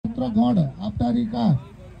खत्रगढ आपटारीका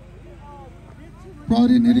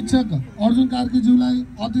प्रहरी निरीक्षक अर्जुन कार्कीज्यूलाई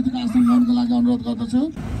अतिथिको आसन ग्रहणको लागि अनुरोध गर्दछु।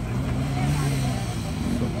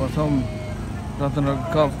 प्रथम रत्ननगर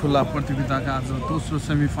कप खुला प्रतियोगिताका आज दोस्रो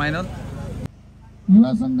सेमिफाइनल।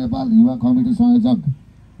 युवा संघ नेपाल युवा कमिटी संयोजक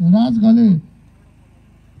राज घले,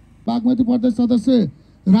 बागमती प्रदेश सदस्य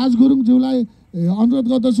राज गुरुङज्यूलाई अनुरोध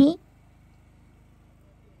गर्दछु।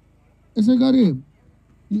 यसै गरी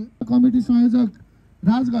कमिटी संयोजक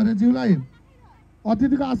राज घलेज्यूलाई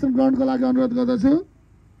अतिथिको आसन ग्रहणको लागि अनुरोध गर्दछु।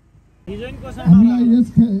 हामीलाई यस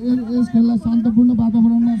खेललाई शान्तपूर्ण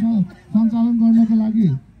वातावरणमा सञ्चालन गर्नको लागि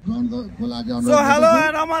So hello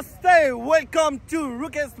and namaste, welcome to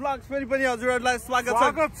ruukeshvlogs. फेरि पनि हजुरहरुलाई स्वागत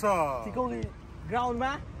छ टिकौली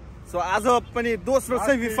ग्राउन्डमा। सो आज पनि दोस्रो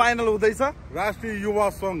सेमी फाइनल हुँदैछ। राष्ट्रिय युवा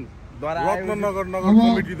संघ रत्ननगर नगर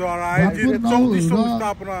कमिटीद्वारा आयोजित 34औं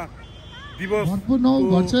स्थापना दिवस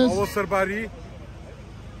अवसर पारी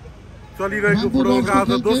चलिरहेको फुटबलका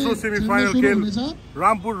आज दोस्रो सेमी फाइनल खेल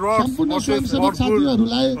रामपुर रड्स वर्सेस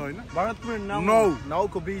भरतपुर 9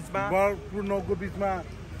 को बीचमा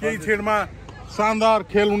केही क्षणमा शानदार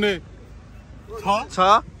खेल हुने छ।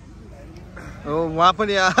 उहाँ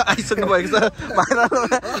पनि आइसक्नु भएको छ।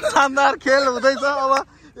 शानदार खेल हुँदैछ। अब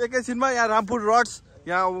एकैछिनमा यहाँ रामपुर रड्स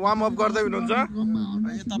यहाँ वार्म अप गर्दै हुनुहुन्छ।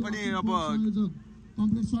 यता पनि अब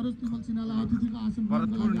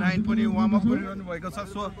भरतपुर 9 पनि वार्म अप गरिरहनु भएको छ।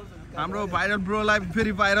 सो हाम्रो भाइरल ब्रोलाई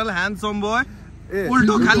फेरि भाइरल ह्यान्डसम बोय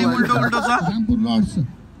उल्टो खाली उल्टो छ। रामपुर रड्स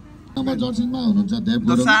नम्बर जर्सीमा हुनुहुन्छ देव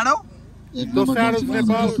Gurung, The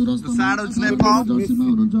Shadows Nepal,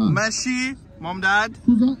 Messi, Mom Dad,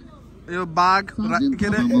 यो बाघ के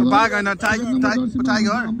रे बाघ हैन टाइगर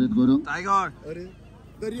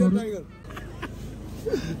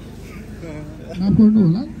नपर्नु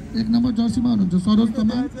होला। 1 नम्बर जर्सीमा हुनुहुन्छ सरोज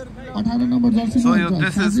तमाङ, 18 नम्बर जर्सीमा हुनुहुन्छ। So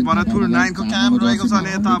this is भरतपुर 9 को क्याम्प रहेको छ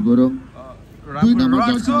नि यता 2 नम्बर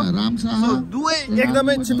जर्सीमा राम शाह। दुवै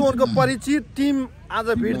एकदमै चितवनको परिचित टिम आज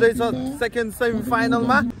भिड्दैछ सेकेन्ड सेमी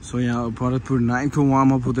फाइनलमा। सो यहाँ भरतपुर 9 को वार्म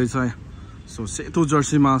अप हुँदैछ। सो सेतो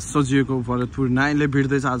जर्सीमा सजिएको भरतपुर 9 ले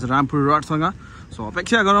भिड्दैछ आज रामपुर रडसँग। सो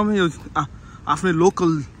अपेक्षा गरौँ यो आफ्नै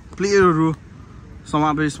लोकल प्लेयरहरू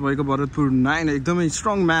समावेश भएको भरतपुर 9 एकदमै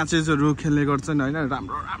स्ट्रङ म्याचेसहरू खेल्ने गर्छन् हैन।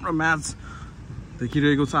 राम्रो राम्रो म्याच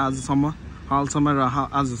देखिरहेको छ आजसम्म हालसम्म। र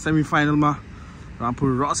आज सेमी फाइनलमा रामपुर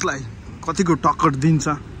रड्सलाई कतिको टक्कर दिन्छ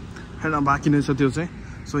हेर्न बाँकी नै छ त्यो चाहिँ।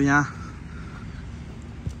 सो यहाँ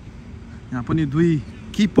पनि दुई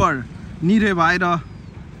किपर निरे भाइ र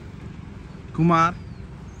कुमार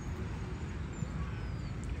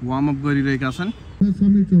वार्म अप गरिरहेका छन्।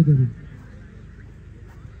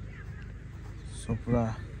 सो पुरा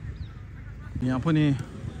यहाँ पनि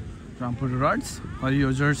रामपुर रड्स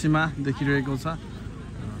हरियो जर्सीमा देखिरहेको छ।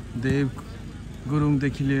 देव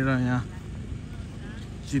गुरुङदेखि लिएर यहाँ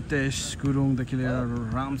जितेश गुरुङदेखि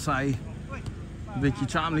लिएर राम साईदेखि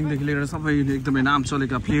चामलिङदेखि लिएर सबै एकदमै नाम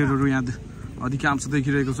चलेका प्लेयरहरू यहाँ अधिकांश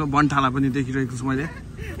देखिरहेको छ। बन्ठाला पनि देखिरहेको छु मैले।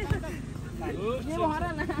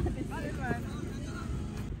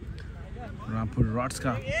 रामपुर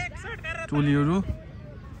रड्सका टोलीहरू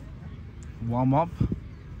वार्म अप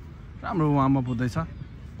राम्रो वार्म अप हुँदैछ।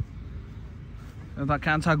 यता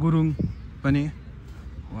कान्छा गुरुङ पनि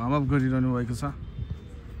वार्म अप गरिरहनु भएको छ।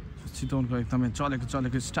 चितवनको एकदमै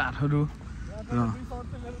चलेको स्टारहरू र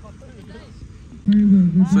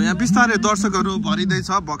सो यहाँ बिस्तारै दर्शकहरू भरिँदैछ।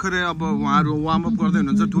 भर्खरै अब उहाँहरू वार्म अप गर्दै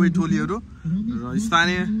हुनुहुन्छ दुवै टोलीहरू र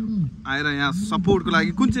स्थानीय आएर यहाँ सपोर्टको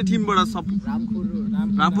लागि। कुन चाहिँ टिमबाट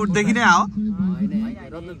रामपुरदेखि नै आयो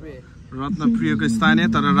रत्नप्रियको स्थानीय,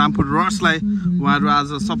 तर रामपुर रड्सलाई उहाँहरू आज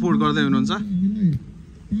सपोर्ट गर्दै हुनुहुन्छ।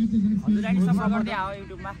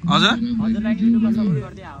 हजुर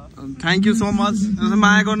थ्याङ्क यू सो मच।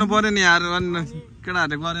 माया गर्नु पर्यो नि यार,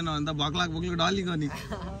 केटाहरूले गरेन भने त भक्लाक ढली गर्ने।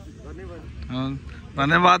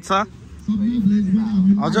 धन्यवाद छ।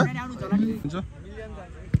 हजुर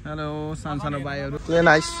हेलो सानो भाइहरू, play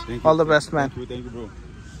nice, all the best man.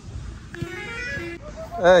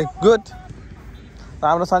 A good,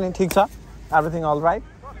 राम्रो छ नि, ठिक छ, everything all right.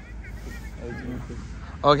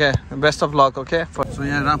 Okay best of lock. Okay so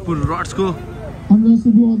यहाँ रामपुर रड्सको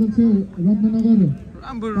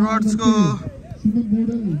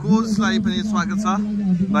कोचलाई पनि स्वागत छ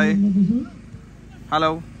भाइ।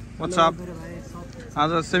 Hello what's up.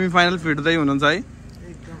 आज सेमी फाइनल भिड्दै हुनुहुन्छ है।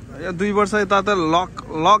 यो 2 वर्ष यता त लक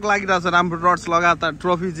लागिरहेछ। रामपुर रड्स लगातार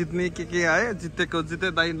ट्रफी जित्ने के है,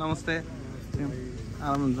 जिते दाइ नमस्ते।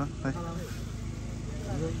 आराम हुन्छ भाइ।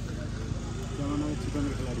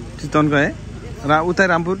 चितवनको है उतै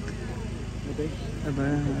रामपुर।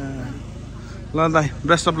 ल दाइ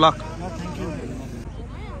बेस्ट अफ लक।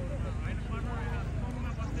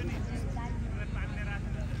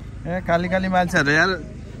 ए काली काली मान्छेहरु यार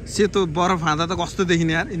सेतो बरफ हान्दा त कस्तो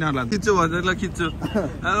देखिने यार यिनीहरुलाई खिच्छु भनेर ल खिच्छु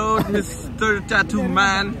हेलो मिस्टर ट्याटू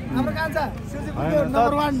म्यान हाम्रो कान्छा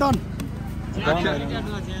नम्बर 1 डन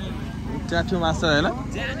ट्याटू मास्टर हैन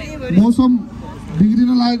मौसम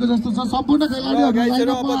बिग्रिन लागेको जस्तो छ सम्पूर्ण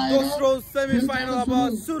खेलाडीहरु अब दोस्रो सेमिफाइनल अब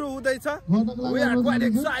सुरु हुँदैछ वी आर क्वाइट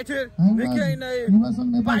एक्साइटेड निकै नै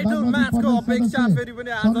भाइटल म्याचको अपेक्षा फेरि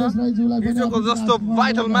पनि आज हिजोको जस्तो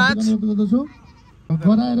भाइटल म्याच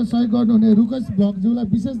गराएर सहयोग गर्नुहुने रुकेश भ्लगज्यूलाई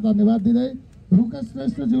विशेष धन्यवाद दिँदै रुकेश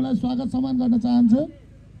श्रेष्ठज्यूलाई स्वागत सम्मान गर्न चाहन्छु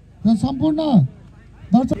र सम्पूर्ण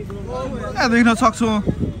दर्शक देख्न सक्छु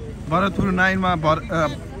भरतपुर 9 मा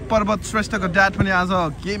पर्वत श्रेष्ठको ड्याड पनि आज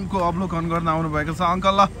गेमको अवलोकन गर्न आउनु भएको छ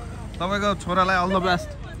अंकल ल तपाईको छोरालाई अल द बेस्ट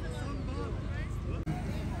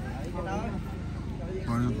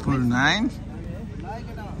भरतपुर 9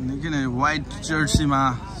 निकै नै व्हाइट जर्सीमा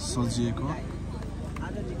सजिएको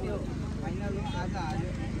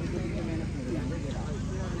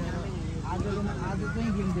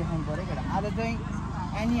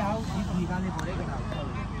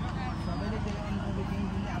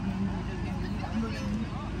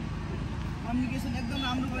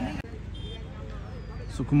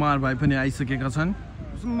सुकुमार भाइ पनि आइसकेका छन्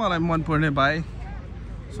मलाई मन पर्ने भाइ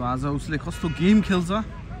सो आज उसले कस्तो गेम खेल्छ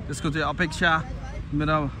त्यसको चाहिँ अपेक्षा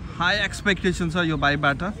मेरो हाई एक्सपेक्टेसन छ यो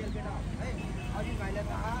भाइबाट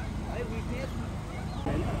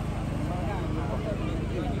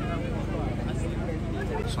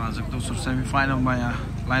सो आजको दोस्रो सेमिफाइनलमा यहाँ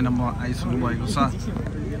लाइनअपमा आइसक्नु भएको छ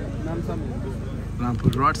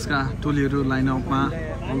रामपुर रड्सका टोलीहरू लाइनअपमा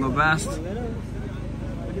all the best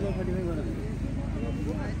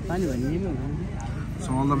So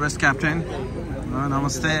all the best, Captain.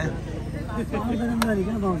 Namaste.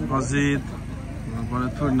 Azid,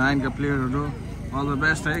 Bharatpur 9 ka player ho. All the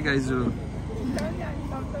best, hey guys.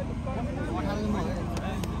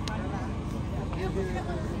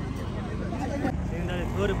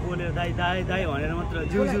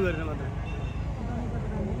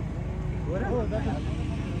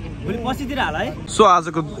 So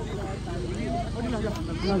आजको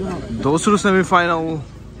दोस्रो सेमिफाइनल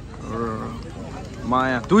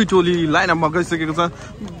माया दुई टोली लाइनअपमा गइसकेको छ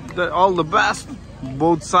all the best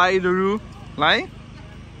both साइडहरुलाई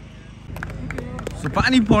so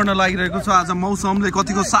पानी पर्न लागिरहेको छ आज मौसमले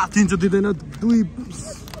कतिको साथ दिन्छ दिदैन दुई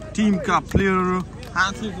टिमका प्लेयरहरु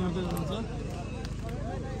हातले गर्दै हुन्छ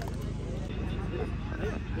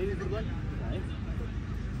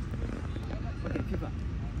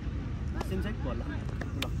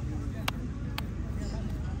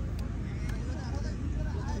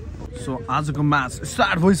सो आजको म्याच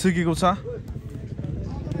स्टार्ट भइसकेको छ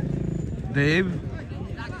देव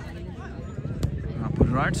रामपुर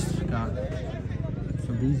रड्सका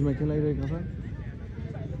बीचमा खेलाइरहेका छन्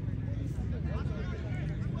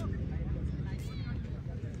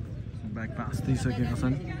ब्याक पास दिइसकेका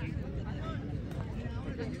छन्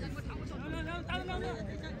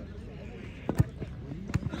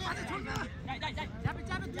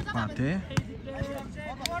पाटे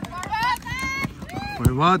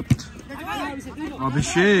पर्वत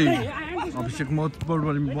अभिषेक महतबाट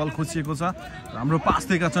बल खोसिएको छ राम्रो पास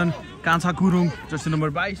दिएका छन् कान्छा कुरुङ जर्सी नम्बर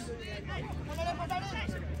 22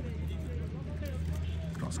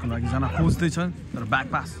 क्रसको लागि जान खोज्दैछन् तर ब्याक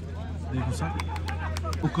पास दिएको छ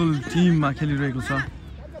उकुल टिममा खेलिरहेको छ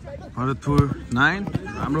भरतपुर 9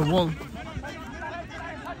 राम्रो बल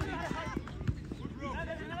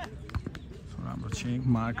राम्रो चेक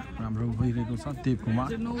मार्क राम्रो भइरहेको छ देवको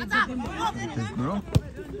मार्क देवको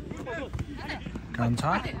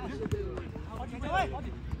कान्छा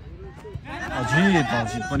अजित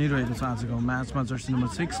पनि रहेको छ आजको म्याचमा जर्सी नम्बर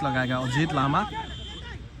 6 लगाएका अजित लामा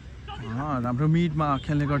राम्रो मिडमा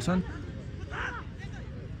खेल्ने गर्छन्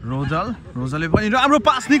रोजलले पनि राम्रो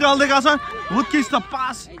पास निकाल्दैका छन् उत्कृष्ट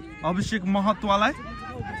पास अभिषेक महतवालाई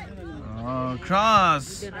क्रस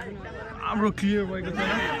राम्रो क्लियर भएको छ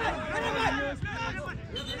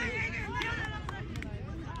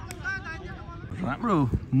राम्रो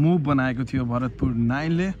मुभ बनाएको थियो भरतपुर 9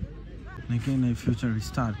 ले निकै नै फ्युचर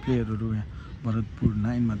स्टार प्लेयरहरु भरतपुर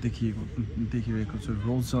 9 मा देखिरहेको छ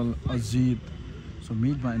रोजल अजित सो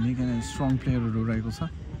मिडमा निकै नै स्ट्रङ प्लेयरहरु रहेको छ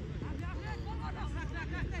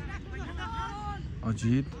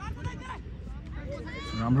अजित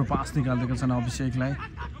राम्रो पास निकाल्दैका छन् अभिषेकलाई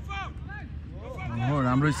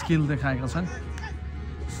राम्रो स्किल देखाएका छन्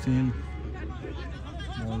स्टिल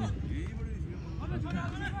बल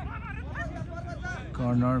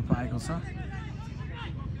कर्नर पाएको छ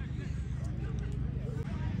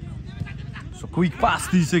सो क्विक पास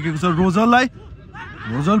दिइसकेको छ रोजललाई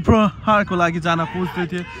रोजल प्रहारको लागि जान खोज्दै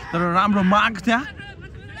थिए तर राम्रो मार्क त्यहाँ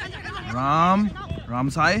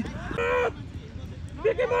रामसाई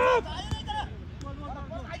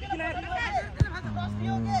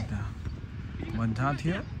बन्था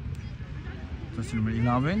थियो Jersey number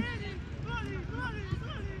 11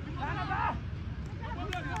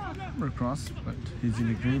 cross but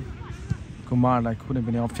easily grip कुमारलाई कुनै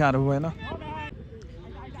पनि अप्ठ्यारो भएन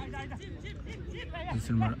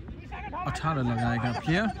जर्सी नम्बर 18 लगाएका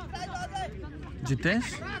प्लेयर जितेश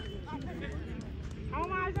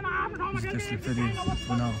जितेशले फेरि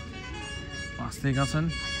पुनः पास दिएका छन्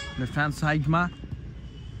लेफ्ट ह्यान्ड साइडमा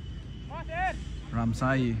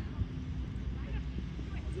रामसाई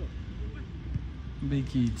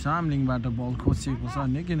बेकी चामलिङबाट बल खोसिएको छ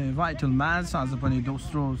निकै नै भाइटल म्याच आज पनि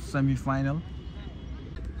दोस्रो semifinal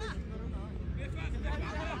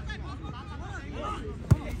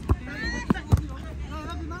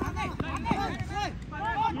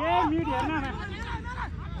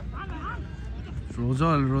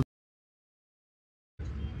Rosel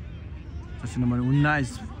Jersey number 19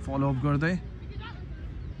 follow-up गर्दै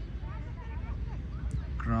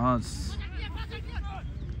क्रस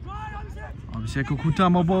अभिषेकको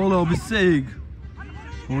खुट्टामा बल अभिषेक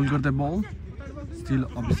होल्ड गर्दै बल स्टिल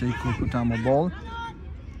अभिषेकको खुट्टामा बल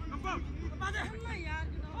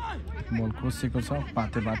खोसेको छ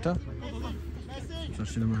पातेबाट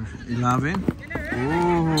Jersey number 11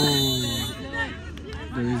 oh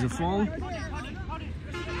there is a fall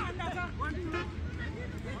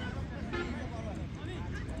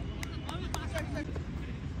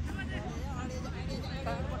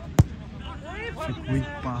quick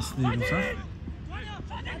pass दिएको छ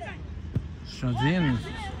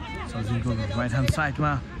सजिनको राइट ह्यान्ड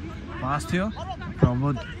साइडमा पास थियो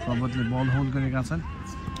प्रबोधले बल होल्ड गरेका छन्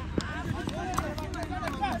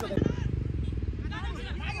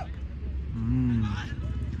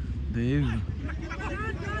देव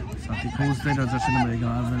साथी खोज्दै र जर्सी नम्बर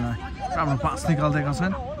 11लाई राम्रो पास निकाल्दैका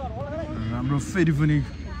छन् राम्रो फेरि पनि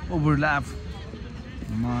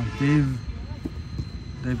ओभरल्यापमा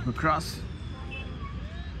देवको क्रस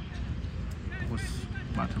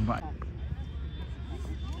bottom by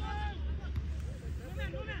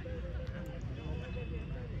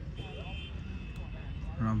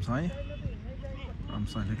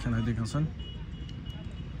रामसाईले खेलाइदिएका छन्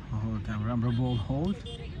त्यहाँ राम्रो बल होल्ड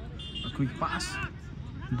क्विक पास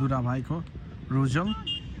दुरा भाइको रोजल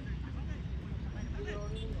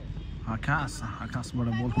आकाशबाट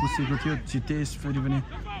बल खुसेको थियो जितेश फेरि पनि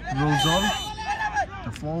रोजल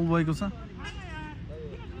फल भएको छ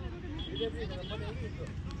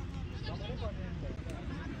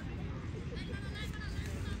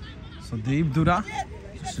देव दुरा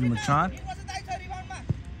नम्बर 4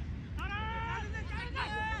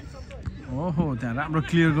 ओहो त्यहाँ राम्रो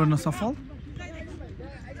क्लियर गर्न सफल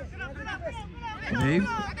देव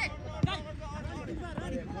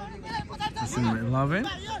नम्बर 11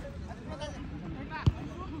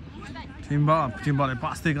 टिम्बाले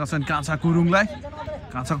पास दिएका छन् कान्छा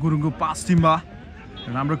गुरुङको पास टिम्बा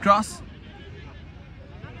राम्रो cross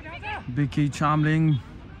Beki Chamling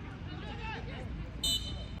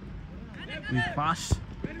Big pass.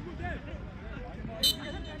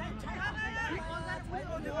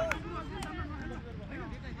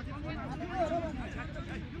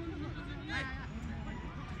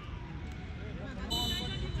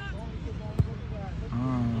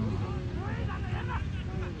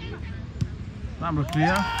 राम्रो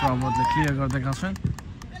क्लियर प्रबोधले क्लियर गर्दैका छन्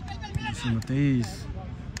 23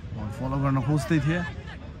 फलो गर्न खोज्दै थिए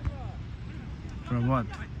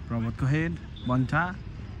प्रबोधको हेड बन्ठा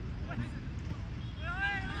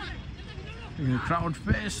क्राउड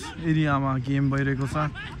फेस एरियामा गेम भइरहेको छ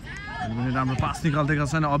अनि राम्रो पास निकाल्दैका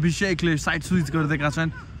छन् अभिषेकले साइड स्विच गर्दैका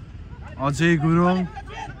छन् अजय गुरुङ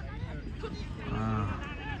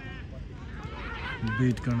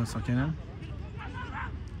बिट गर्न सकेनन्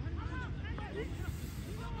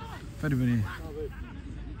फेरि पनि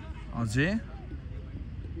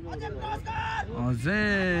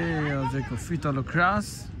अजयको फितलो क्रस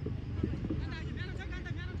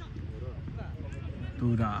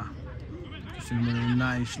तुरा नम्बर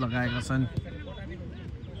 19 लगाएका छन्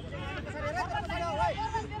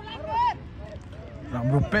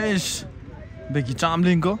राम्रो पेस बेकी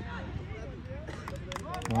चामलिङको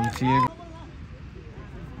बल क्लियर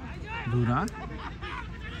दुरा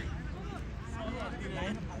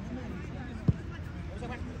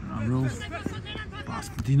राम्रो पास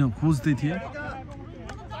दिन खोज्दै थिए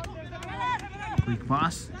क्विक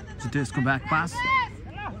पास जितेशको ब्याक पास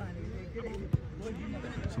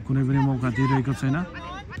कुनै पनि मौका दिइरहेको छैन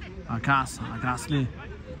आकाशले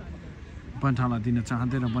बन्ठालाई दिन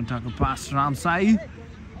चाहँदैन बन्ठाको पास रामसाई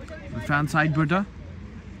फ्यान साइडबाट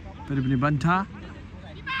फेरि पनि बन्ठा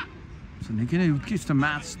निकै नै उत्कृष्ट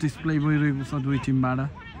म्याच डिस्प्ले भइरहेको छ दुई टिमबाट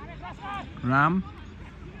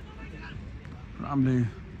रामले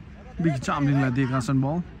बिकी चामलिङलाई दिएका छन्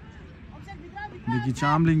बल बिकी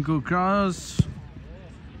चामलिङको क्रस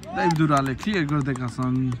देवदुराले क्लियर गरिदिएका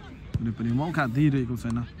छन् कुनै पनि मौका दिइरहेको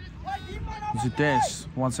छैन जितेश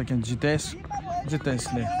 1 सेकेन्ड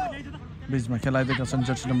जितेशले बीचमा खेलाइदिएका छन्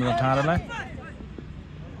जर्सी नम्बर 18 लाई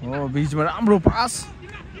हो बीचमा राम्रो पास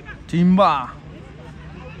टिम्बा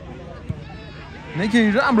निकै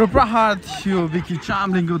राम्रो प्रहार थियो बिकी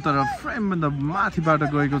चामलिङको तर्फ फ्रेमभन्दा माथिबाट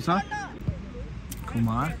गएको छ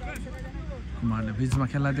कुमारले बीचमा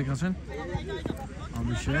खेलाइदिएका छन्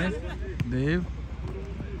अभिषेक देव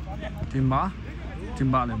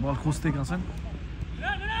टिम्बाले बल खोज्दैका छन्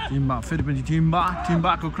टिम्बा फेरि पनि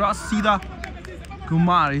टिम्बाको क्रस सिधा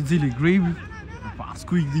Kumar easily grave pass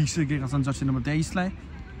quick दिइसकेका छन् जर्सी नम्बर 23 लाई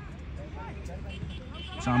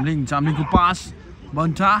चामलिङको pass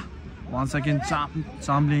Banta 1 second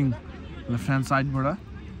Chamling left hand साइडबाट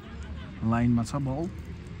लाइनमा छ बल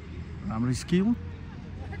राम्रो स्किल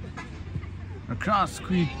क्रस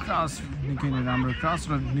क्विक क्रस निकै नै राम्रो क्रस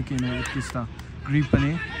र निकै नै उत्कृष्ट ग्रिप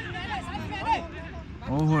पनि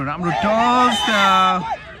ओहो राम्रो टच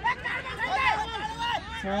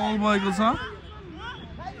फल भएको छ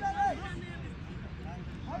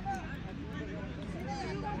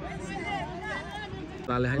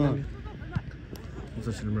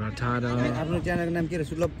जर्सी नम्बर 18 आफ्नो च्यानलको नाम के र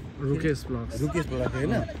सुलभ रुकेश ब्लग्स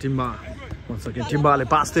हैन टिम्बा 1 सेकेन्ड टिम्बाले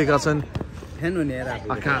पास दिएका छन् फ्यान हो नि यार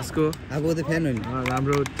आकाशको अब त फ्यान हो नि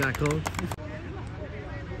राम्रो tackle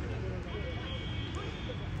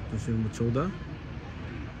Jersey number 14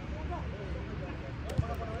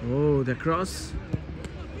 Oh, the cross.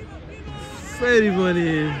 Very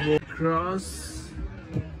funny cross.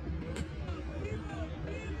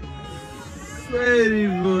 Very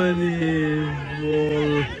funny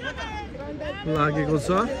ball. लागेको छ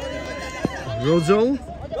रोजल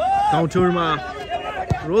काउन्टरमा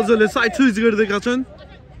रोजलले साइड स्विच गरिदिएका छन्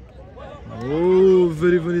ओ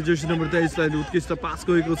भेरी फनी जर्सी नम्बर 23 लाई उत्कृष्ट पास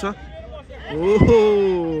गएको छ ओहो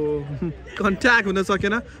कन्ट्याक्ट हुन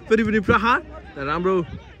सकेन फेरि पनि प्रहार राम्रो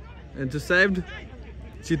intercept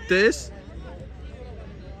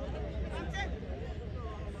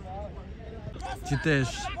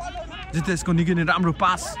जितेशको निकै नै राम्रो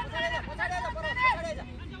पास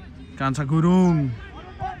कान्छा गुरुङ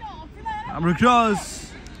राम्रो क्रस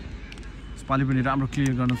यसपालि पनि राम्रो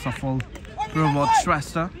क्लियर गर्न सफल प्रबोध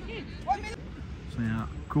श्रेष्ठ यहाँ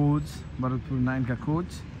कोच भरतपुर 9 का कोच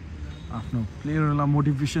आफ्नो प्लेयरहरूलाई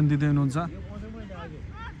मोटिभेसन दिँदै हुनुहुन्छ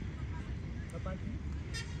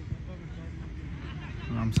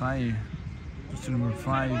Ramsai, number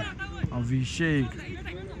 5, Abhishek.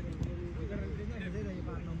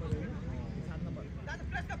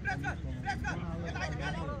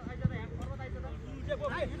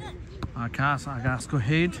 Akash go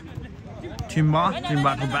head. Timba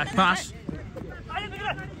go back pass.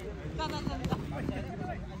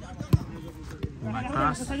 Back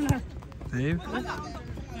pass. Dave.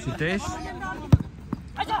 Jitesh.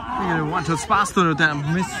 One touch pass to the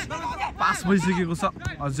miss. Pass भइसकेको छ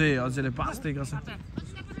अझैले पास दिएका छ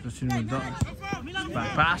Jersey number 10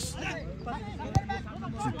 pass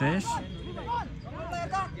Jitesh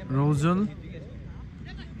Rosel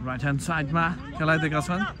right hand साइडमा खेलाइदिएका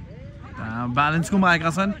छन् ब्यालेन्स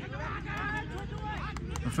गुमाएका छन्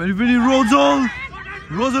फेरि पनि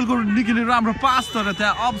रोजलको निकै नै राम्रो पास तर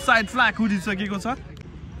त्यहाँ अफ साइड फ्ल्याग उडिसकेको छ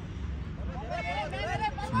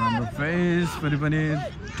राम्रो फेस फेरि पनि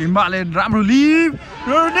टिम्बाले राम्रो लिभ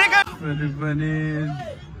फेरि पनि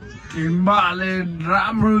टिम्बाले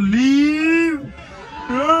राम्रो लिभ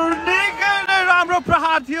निकै नै राम्रो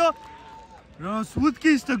प्रहार थियो र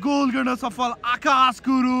उत्कृष्ट गोल गर्न सफल आकाश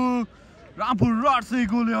गुरुङ रामपुर रड्सले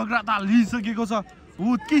गोलले अग्रता लिइसकेको छ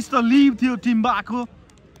उत्कृष्ट लिभ थियो टिम्बाको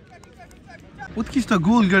उत्कृष्ट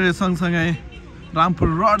गोल गरे सँगसँगै रामपुर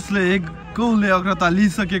रड्सले एक गोलले अग्रता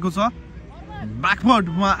लिइसकेको छ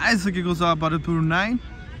ब्याकवर्डमा आइसकेको छ भरतपुर 9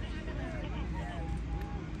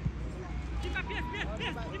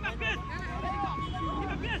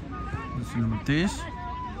 नम्बर 23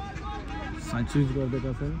 साइड स्विच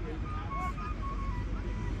गरिदिएका छन्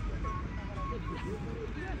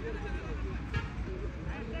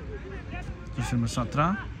नम्बर 17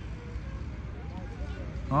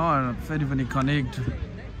 फेरि पनि कनेक्ट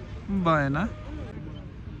भएन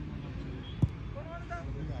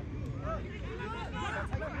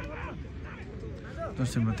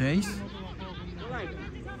नम्बर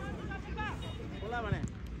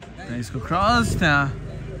 23 को क्रस त्यहाँ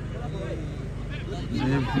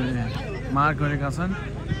मार्क गरेका छन्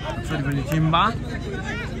फेरि पनि टिम्बा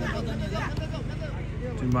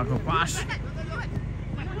टिम्बाको पास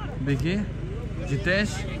बिकी जितेश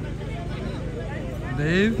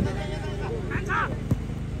देव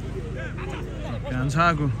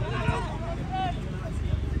कान्छाको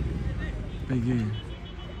बिकी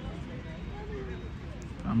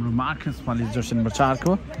हाम्रो मार्कस पाली जर्सी नम्बर 4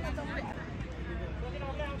 को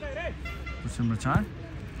जर्सी नम्बर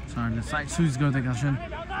 4ले साइड स्विच गर्दैका छन्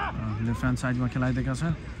लेफ्ट ह्यान्ड साइडमा खेलाइदिएका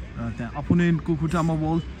छन् र त्यहाँ अपोनेन्टको खुट्टामा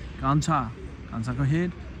बल कान्छाको head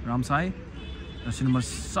Ramsahay Jersey number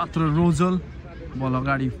 17 Rosel बल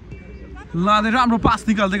अगाडि लाँदै राम्रो पास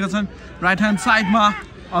निकाल्दैका छन् राइट ह्यान्ड साइडमा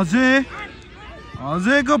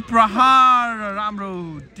अजयको प्रहार राम्रो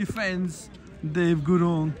डिफेन्स देव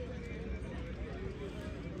गुरुङ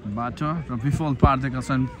बाट र विफल पार्दैका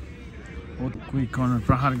छन् बहुत क्विक कर्नर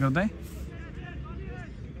प्रहार गर्दै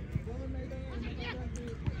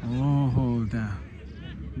ओहो त्यहाँ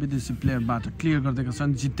विदेशी प्लेयरबाट क्लियर गर्दैका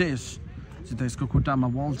छन् जितेशको खुट्टामा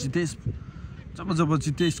बल जब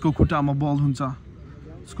जितेशको खुट्टामा बल हुन्छ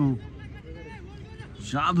उसको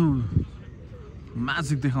जादु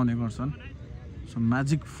म्याजिक देखाउने गर्छन् सो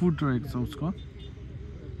म्याजिक फुट रहेको छ उसको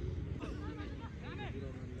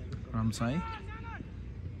Ramsahay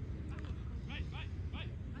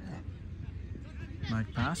Back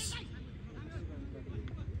pass.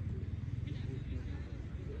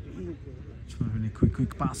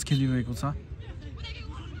 Quick pass खेलिरहेको छ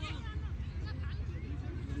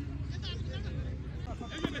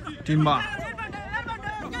टिम्बा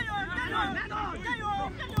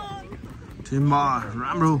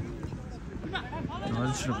राम्रो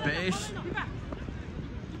पेस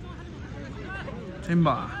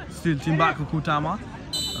टिम्बाको खुट्टामा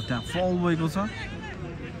त्यहाँ फल भएको छ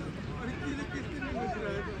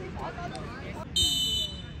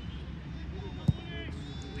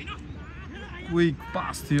Quick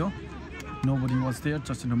pass थियो nobody was there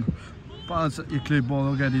Jersey number 5 एक्लै बल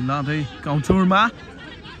अगाडि लाँदै काउन्टरमा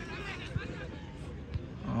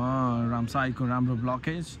रामसाईको राम्रो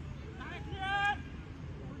ब्लकेज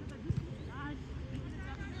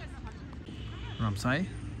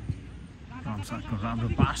रामसाईको राम्रो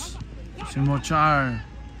पास जर्सी नम्बर 4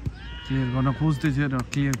 क्लियर गर्न खोज्दै थियो र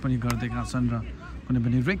क्लियर पनि गर्दैका छन् र कुनै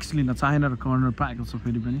पनि रिस्क लिन चाहेन र कर्नर पाएको छ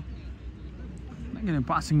फेरि पनि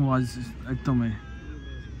पासिङ वाज एकदमै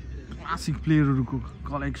क्लासिक प्लेयरहरूको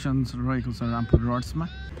कलेक्सन्स रहेको छ Rampur रड्समा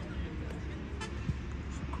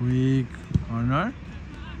quick corner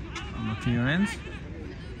clearance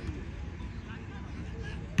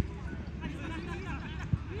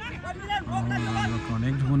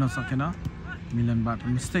connect हुन सकेन मिलनबाट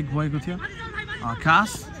मिस्टेक भएको थियो आकाश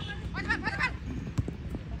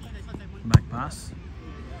ब्याक पास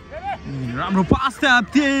राम्रो पास त्यहाँ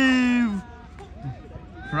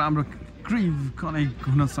राम्रो क्रिभ कनेक्ट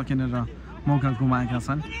हुन सकेन र मौका गुमाएका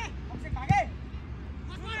छन्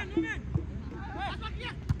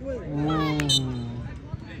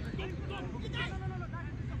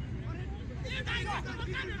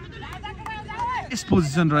यस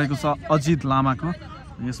पोजिसन रहेको छ अजित लामाको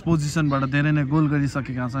यस पोजिसनबाट धेरै नै गोल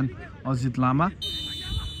गरिसकेका छन् अजित लामा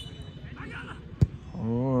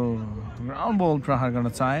ग्राउन्ड बल प्रहार गर्न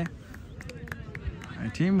चाहे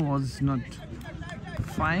टिम वाज नट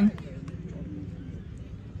फाइन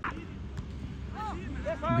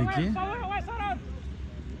देखिए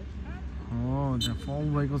त्यहाँ फल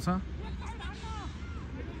भएको छ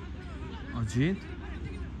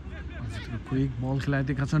अजितको क्विक बल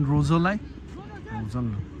खेलाइदिएका छन् रोजलले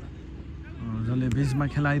बिचमा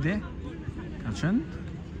खेलाइदिएका छन्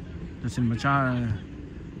Jersey number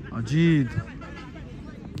 4 Ajit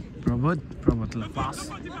प्रभतलाई pass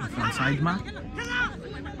front साइडमा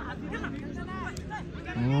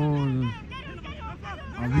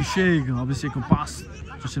अभिषेकको पास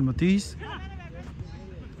जर्सी नम्बर 30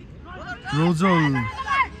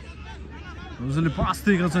 रोजलले पास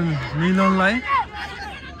दिएका छन् मिलनलाई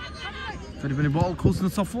फेरि पनि बल खोज्न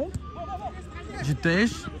सफल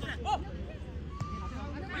जितेश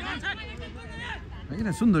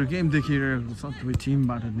सुन्दर गेम देखिरहेको छ दुवै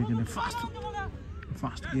टिमबाट निकै नै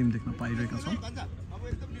फास्ट गेम देख्न पाइरहेका छौँ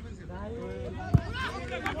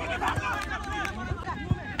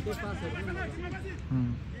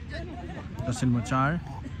जर्सी नम्बर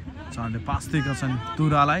 4ले पास दिएका छन्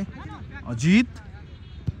तुरालाई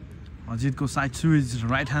अजितको साइड स्विच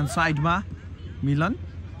राइट ह्यान्ड साइडमा मिलन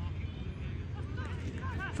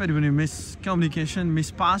फेरि पनि मिस कम्युनिकेसन मिस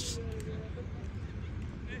पास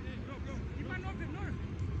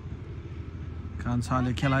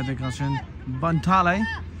कान्छाले खेलाइदिएका छन् बन्ठालाई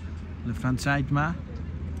लेफ्ट ह्यान्ड साइडमा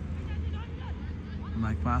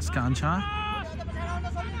ब्याक पास कान्छा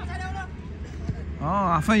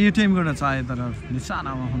आफै एटिएम गर्न चाहे तर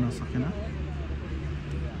निशानामा हुन सकेन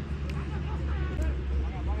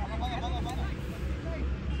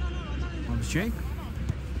अभिषेक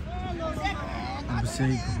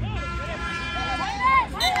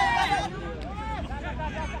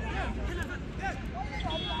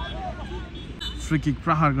फ्री किक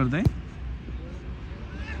प्रहार गर्दै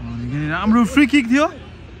राम्रो फ्री किक थियो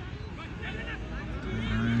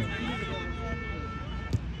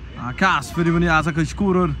आकाश फेरि पनि आजको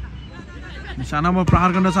स्कोरर निशानामा प्रहार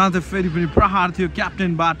गर्न चाहन्थे फेरि पनि प्रहार थियो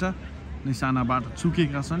क्याप्टेनबाट निशानाबाट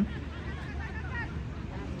चुकेका छन्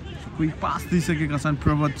क्विक पास दिइसकेका छन्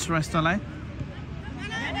प्रबोध श्रेष्ठलाई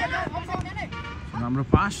राम्रो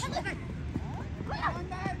पास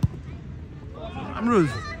राम्रो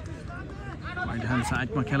राइट ह्यान्ड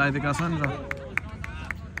साइडमा खेलाइदिएका छन् र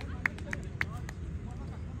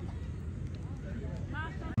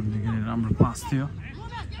राम्रो पास थियो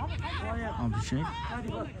अभिषेक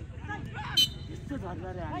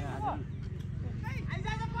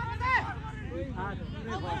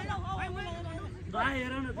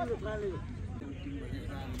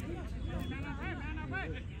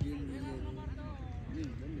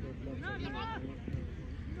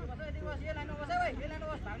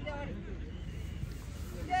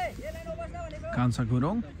कान्छा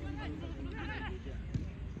Gurung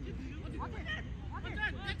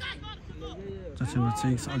Jersey number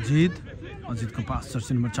 6 अजितको pass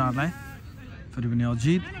Jersey number 4 लाई फेरि पनि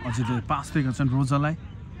अजितले पास दिएका छन् रोजललाई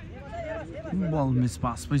बल मिस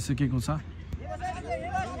पास भइसकेको छ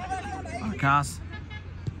आकाश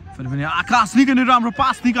फेरि पनि आकाश निकै नै राम्रो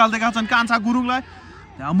पास निकाल्दैका छन् कान्छा गुरुङलाई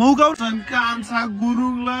त्यहाँ मौका छन् कान्छा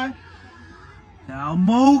गुरुङलाई त्यहाँ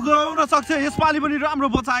मौका हुन सक्छ यसपालि पनि राम्रो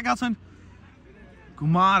बचाएका छन्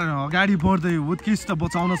कुमार अगाडि बढ्दै उत्कृष्ट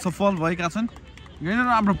बचाउन सफल भएका छन्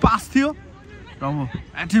राम्रो पास थियो र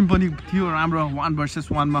एटेम्प पनि थियो राम्रो 1 versus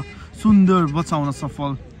 1 मा सुन्दर बचाउन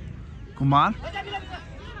सफल कुमार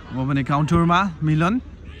अब पनि काउन्टरमा मिलन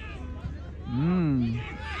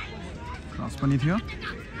क्रस पनि थियो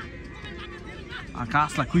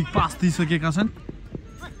आकाशलाई क्विक पास दिइसकेका छन्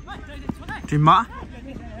टिममा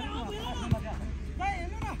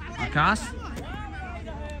आकाश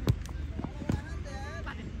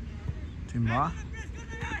टिममा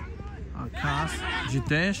आकाश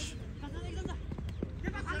जितेश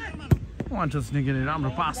वान्टर्स निकै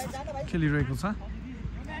राम्रो पास खेलिरहेको छ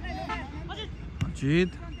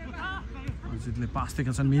अजितले पास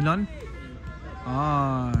दिएका छन् मिलन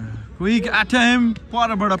क्विक एटेम्प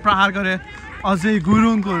परबाट प्रहार गरे अजय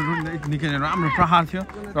गुरुङको निकै राम्रो प्रहार थियो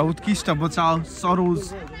र उत्कृष्ट बचाउ सरोज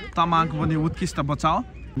तामाङको पनि उत्कृष्ट बचाउ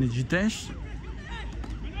अनि जितेश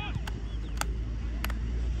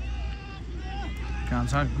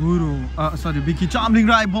कान्छा गुरुङ सरी विकी चामलिङ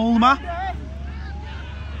राई बलमा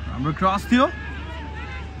हाम्रो क्रस थियो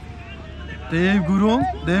देव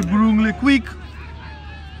गुरुङले क्विक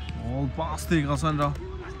होल पास दिएका छन् र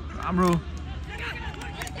राम्रो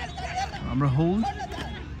होल्ड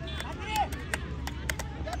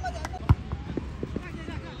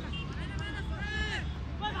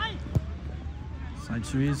साइड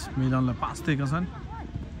स्विच मिलनलाई पास दिएका छन्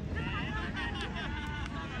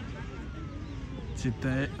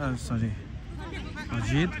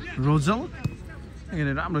अजित रोजल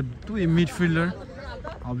राम्रो दुई मिडफिल्डर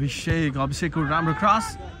अभिषेकको राम्रो क्रस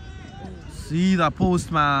सिधा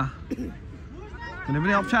पोस्टमा कुनै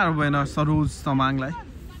पनि अप्ठ्यारो भएन सरोज तमाङलाई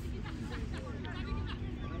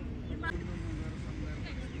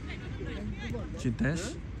जितेश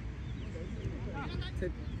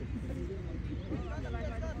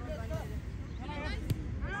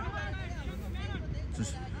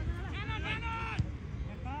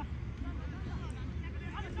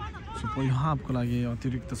पहिलो हाफको लागि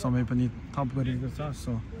अतिरिक्त समय पनि थप गरिएको छ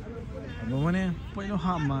सो अब भने पहिलो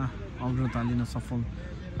हाफमा अग्रता लिन सफल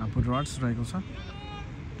रामपुर रड्स रहेको छ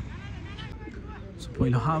सो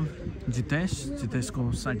पहिलो हाफ जितेशको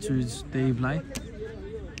साइड स्विच देवलाई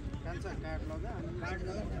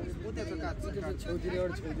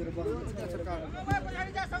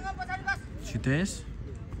जितेश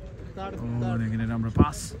राम्रो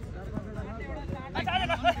पास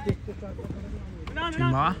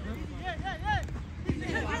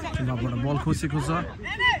टिमबाट बल खोसेको छ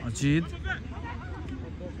अजित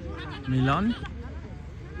मिलन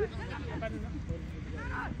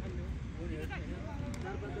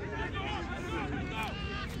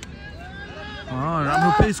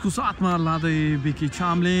राम्रो पेसको साथमा लाँदै विकी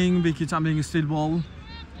चामलिङ स्टिल बल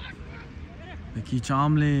विकी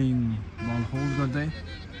चामलिङ बल होल्ड गर्दै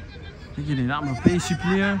निकै नै राम्रो पेसी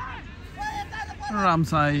प्लेयर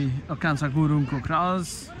रामसाई कान्छा गुरुङको क्रस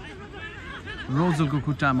रोजलको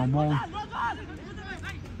खुट्टामा बल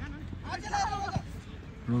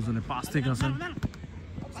रोजलले पास दिएका छन्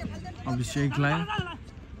अभिषेकलाई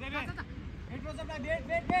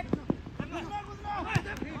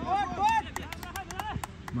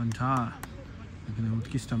मन्ठा एकदमै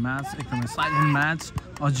उत्कृष्ट म्याच एकदमै साइलेन्ट म्याच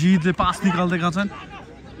अजितले पास निकाल्दैका छन्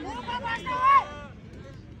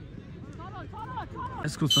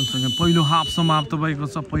यसको सँगसँगै पहिलो हाफ समाप्त भएको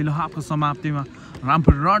छ पहिलो हाफको समाप्तिमा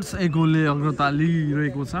रामपुर रड्स 1 गोलले अग्रता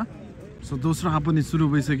लिइरहेको छ सो दोस्रो हाफ पनि सुरु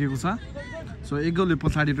भइसकेको छ सो 1 गोलले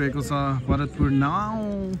पछाडि रहेको छ भरतपुर 9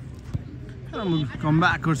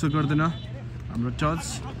 कमब्याक गर्छ गर्दैन हाम्रो टच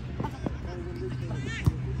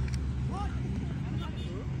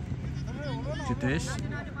जितेश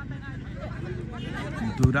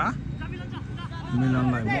दुरा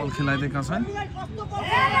मिलनलाई बल खेलाइदिएका छन्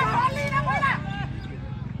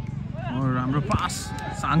राम्रो पास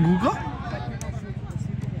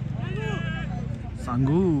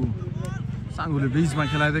साङ्गुले बीचमा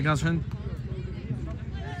खेलाइदिएका छन्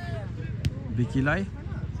विकीलाई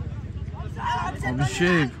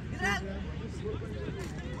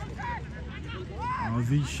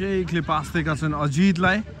अभिषेकले पास दिएका छन्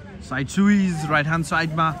अजितलाई साइड स्विज राइट ह्यान्ड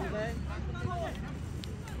साइडमा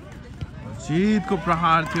अजितको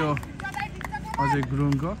प्रहार थियो अजय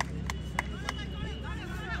गुरुङको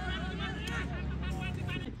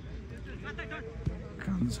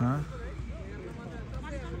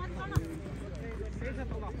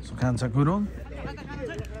कान्छा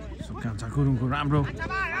गुरुङको राम्रो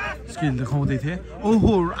स्किल देखाउँदै थिए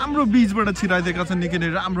ओहो राम्रो बीचबाट छिराइदिएका छन् निकै नै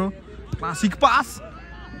राम्रो क्लासिक पास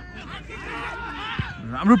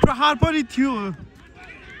राम्रो प्रहार पनि थियो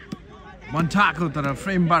मन्ठाको तर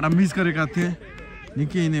फ्रेमबाट मिस गरेका थिए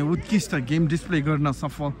निकै नै उत्कृष्ट गेम डिस्प्ले गर्न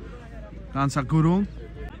सफल कान्छा गुरुङ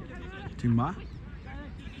टिममा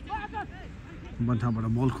मन्ठाबाट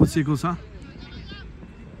बल खोसेको छ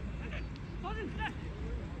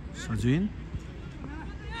सजिन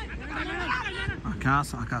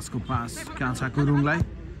आकाशको पास कान्छा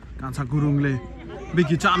गुरुङले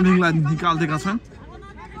बिकी चामलिङलाई निकाल्दिएका छन्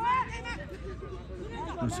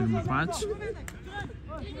 5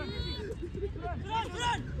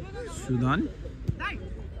 सुदन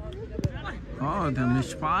the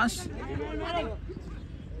missed pass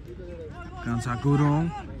कान्छा गुरुङ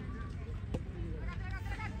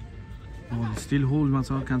बल स्टिल होल्डमा छ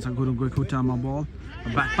कान्छा गुरुङको खुट्टामा बल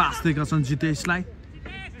ब्याक पास दिएका छन् जितेशले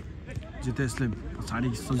पछाडि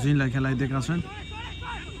सजिनलाई खेलाइदिएका छन्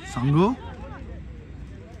सङ्गो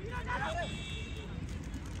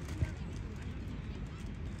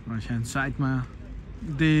राइट ह्यान्ड साइडमा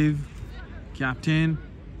देव क्याप्टेन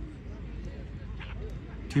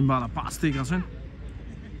टिमबाट पास दिएका छन्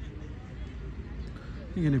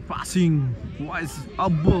किनभने पासिङ वाइज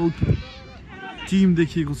अबोल्ड टिम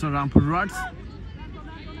देखिएको छ रामपुर रड्स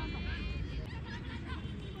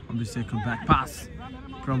अभिषेकको ब्याक पास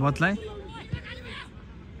प्रभातलाई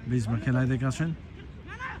बीचमा खेलाइदिएका छन्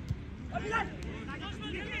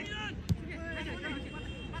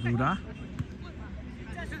दुरा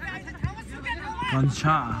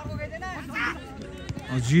कन्छा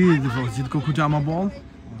अजितको खुट्टामा बल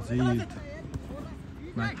अजित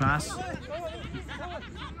ब्याक पास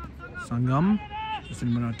सङ्गम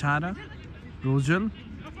नम्बर 18 रोजल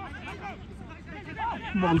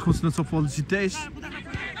बल खोज्न सफल जितेश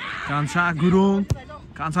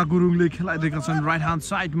कान्छा गुरुङले खेलाइदिएका छन् राइट ह्यान्ड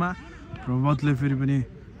साइडमा प्रभातले फेरि पनि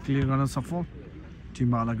क्लियर गर्न सफल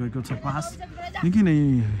टिमबाट गएको छ पास निकै नै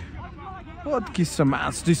उत्कृष्ट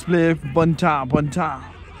म्याच डिस्प्ले बन्ठाको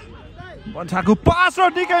पास र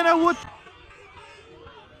निकै नै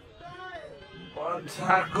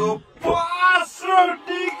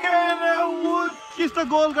उत्कृष्ट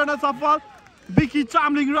गोल गर्न सफल विकी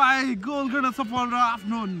चामलिङ राई गोल गर्न सफल र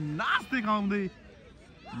आफ्नो नाच देखाउँदै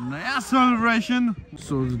नयाँ सेलिब्रेसन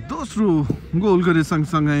सो दोस्रो गोल गरे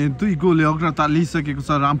सँगसँगै 2 गोलले अग्रता लिइसकेको छ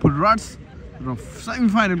रामपुर रड्स र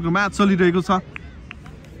सेमिफाइनलको म्याच चलिरहेको छ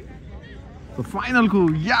फाइनलको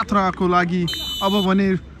यात्राको लागि अब भने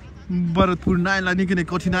भरतपुर 9 लाई निकै नै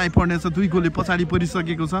कठिनाइ पर्नेछ 2 गोलले पछाडि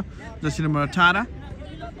परिसकेको छ जर्सी नम्बर 18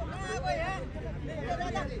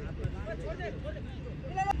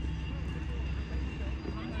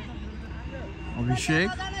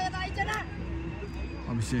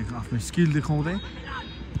 अभिषेक आफ्नो स्किल देखाउँदै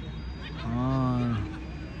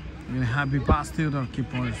ह्याप्पी पास थियो र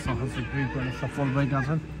किपर सहजै ग्रिप गर्न सफल भएका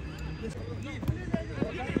छन्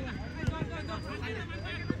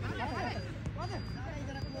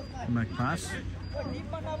ब्याक पास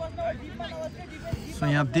सो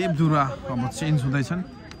यहाँ देवदुरा अब चेन्ज हुँदैछन्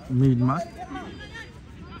मिडमा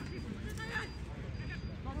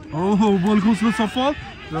ओहो बल खोज्न सफल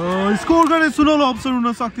र स्कोर गर्ने सुनौलो अवसर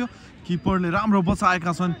हुन सक्थ्यो किपरले राम्रो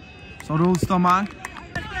बचाएका छन् सरोज तमाङ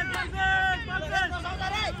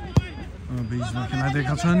बीचमा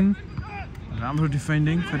खेलाइदिएका छन् राम्रो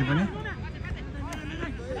डिफेन्डिङ फेरि पनि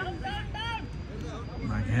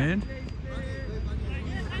ahead.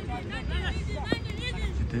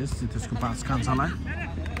 Jitesको पास कान्छालाई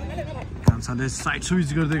कान्छाले साइड स्विच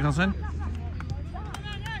गर्दैका छन्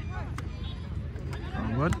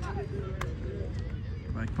Robert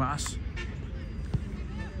back pass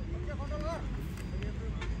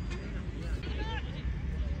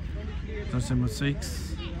Jersey number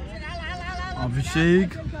 6 Abhishek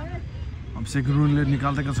रुनले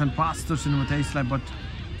निकाल्दैका छन् पास जर्सी नम्बर 23 लाई बट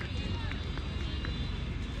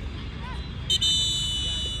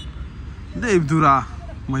देवदुरा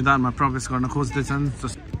मैदानमा प्रवेश गर्न खोज्दैछन्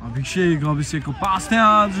अभिषेकको पास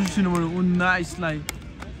त्यहाँ जर्सी नम्बर 19 लाई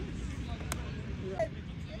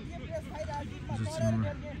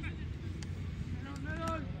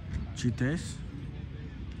जितेश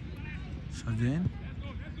सजेन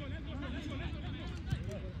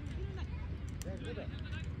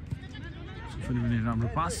राम्रो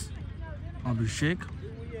पास अभिषेक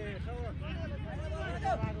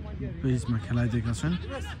पेजमा खेलाइदिएका छन्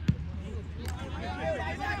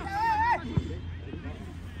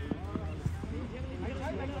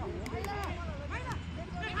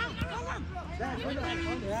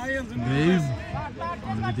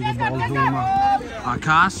बल गोलमा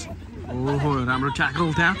आकाश ओहो राम्रो ट्याकल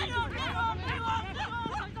त्यहाँ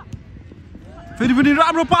फेरि पनि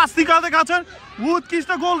राम्रो पास निकाल्दैका छन्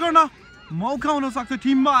उत्कृष्ट गोल गर्न मौका हुन सक्छ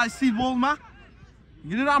टिममा स्टिल बलमा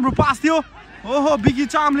किन राम्रो पास थियो ओहो बिकी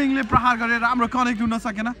चामलिङले प्रहार गरे राम्रो कनेक्ट हुन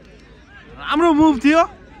सकेन राम्रो मुभ थियो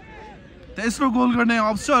तेस्रो गोल गर्ने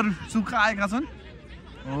अवसर चुकाएका छन्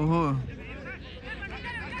ओहो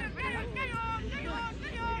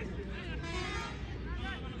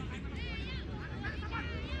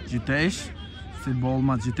जितेश स्टिल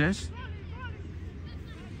बलमा Jitesh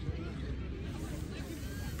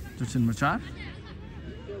Jersey number 4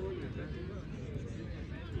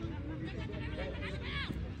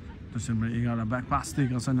 Jersey number 11 back pass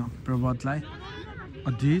दिएका छन् प्रभातलाई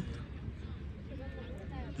अदित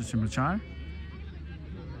जर्सी नम्बर 4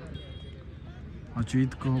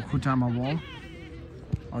 अजितको खुट्टामा बल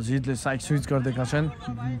अजितले साइड स्विच गर्दैका छन्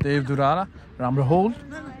देवदुरा राम्रो होल्ड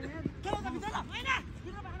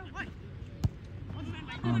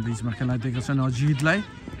बीचमा खेलाइदिएका छन् अजितलाई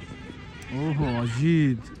ओहो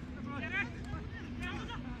अजित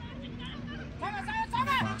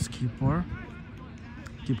पास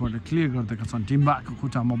किपरले क्लियर गर्दैका छन् टिम्बाको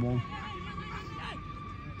खुट्टामा बल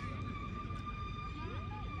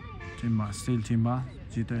टिम्बा स्टिल टिम्बा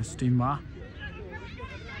जितेश टिम्बा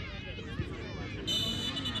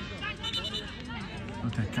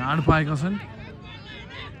कार्ड पाएका छन्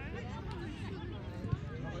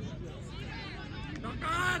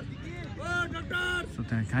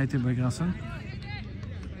त्यहाँ घाइते भएका छन्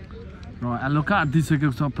र येलो कार्ड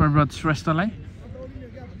दिइसकेको छ प्रव्रत श्रेष्ठलाई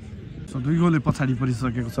दुई गोलले पछाडि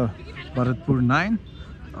परिसकेको छ भरतपुर 9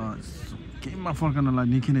 गेममा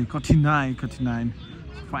फर्कनलाई निकै नै कठिनाइ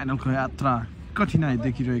फाइनलको यात्रा कठिनाइ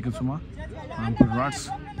देखिरहेको छु म Rampur rods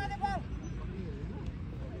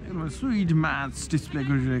sweet match display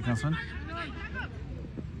गरिरहेका छन्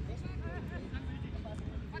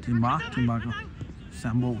टिम्बाको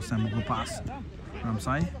स्याम्बोको पास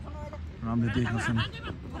रामसाई रामले दिएका छन्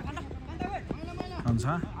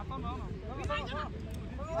कान्छा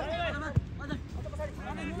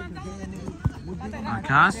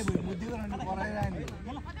आकाश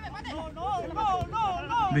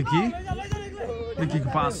विकीको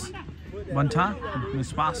पास बन्ठा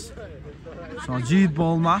मिस पास सजित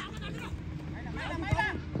बलमा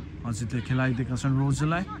अजितले खेलाइदिएका छन्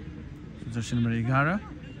रोजलाई Jersey number 11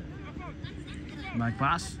 back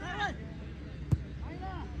pass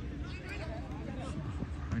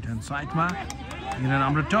right hand साइडमा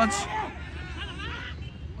राम्रो टच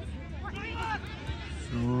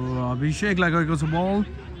अभिषेकलाई गएको छ बल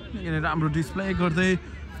राम्रो डिस्प्ले गर्दै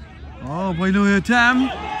पहिलो एटेम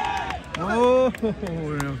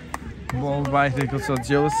बल बाहिरको छ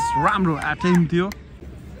जोस राम्रो एटेम थियो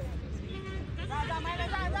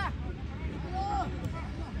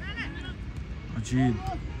अजित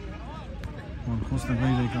बल खोज्न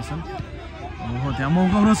गइरहेका छन् त्यहाँ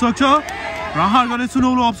मौका हुन सक्छ प्रहार गर्ने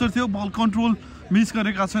सुनौलो अवसर थियो बल कन्ट्रोल मिस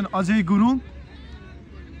गरेका छन् अजय गुरुङ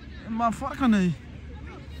फर्क नै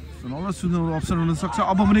सुनौलो अवसर हुन सक्छ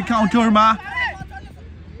अब पनि काउन्टरमा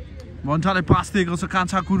भन्ठाले पास दिएको छ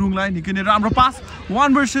कान्छा गुरुङलाई निकै नै राम्रो पास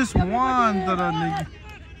 1 versus 1 तर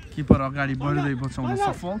किपर अगाडि बढ्दै बचाउन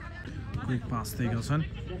सफल क्विक पास दिएको छन्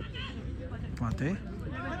पाते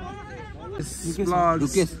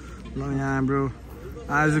रुकेश ल यहाँ हाम्रो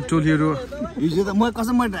आयोजक टोलीहरू हिजो त म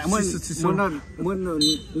कसम म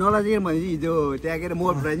नलाजे मैले हिजो ट्यागेर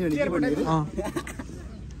मोड प्राइज भने के भन्नु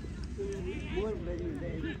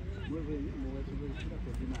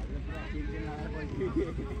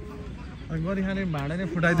गरी खाने भाँडा नै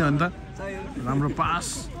फुटाइदियो भने त राम्रो पास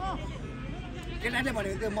केटाले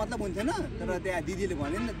भनेको त्यो मतलब हुन्थेन तर त्यहाँ दिदीले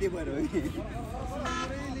भन्यो नि त त्यो भएर हो कि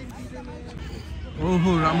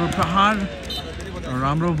ओहो राम्रो प्रहार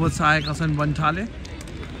राम्रो बचाएका छन् बन्ठाले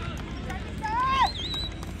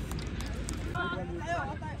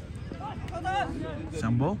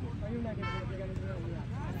Sambo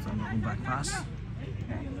Sambo back pass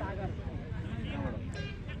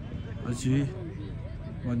Aji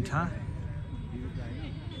Banta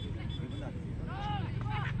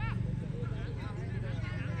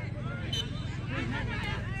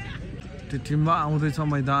त्यो टिममा आउँदैछ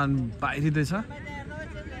मैदान बाहिरिँदैछ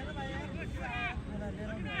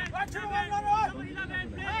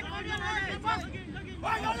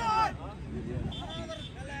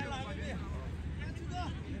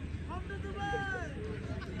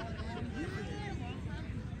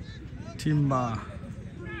Timba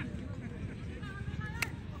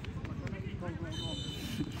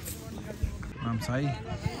Ramsai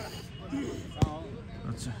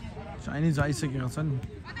अच्छा Chinese आइसकेका छन्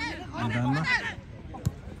मैदानमा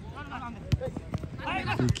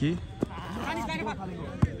Vicky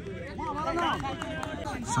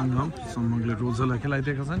Sanghamले रोजललाई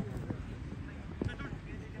खेलाइदिएका छन्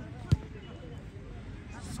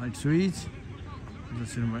साइड स्विच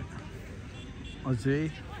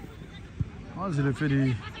अझैले फेरि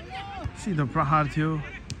सिधा प्रहार थियो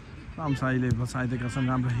रामसाईले बचाइदिएका छन्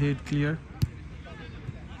राम्रो हेड क्लियर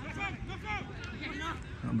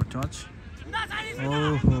राम्रो टच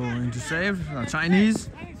ओहो इन्टु सेभ चाइनिज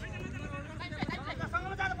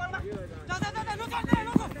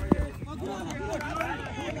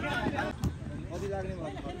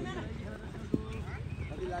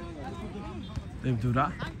देवदुरा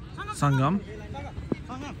सङ्गम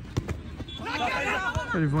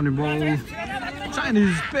फेरि पनि बल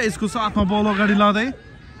चाइनिज पेसको साथमा बल अगाडि लाँदै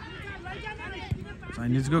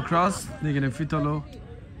चाइनिजको क्रस देखिने फितलो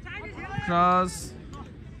क्रस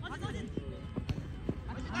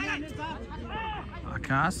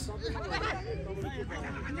आकाश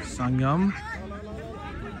सङ्गम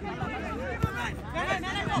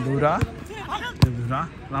दुरा देवदुरा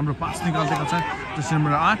राम्रो पास निकालिदिएको छ जर्सी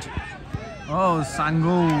नम्बर 8 ओ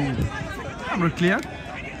साङ्गो राम्रो clear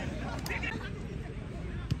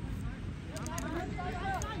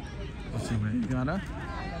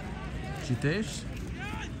Jitesh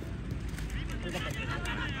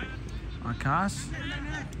Akash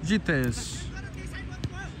Jitesh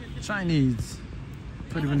Chinese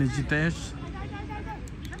फेरि पनि Jitesh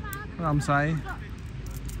Ramsai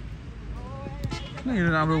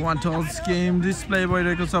राम्रो वान टच गेम डिस्प्ले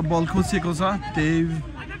भइरहेको छ बल खुसेको छ देव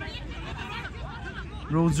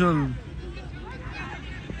रोजल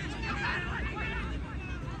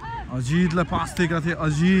अजितलाई पास दिएका थिए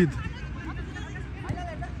अजित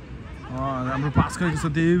राम्रो पास गरेको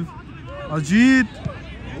छ देव अजित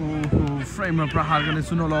ओहो फ्रेममा प्रहार गर्ने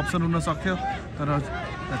सुनौलो अप्सन हुन सक्थ्यो तर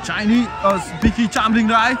चाइनिज बिकी चामलिङ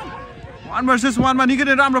राई 1 versus 1 मा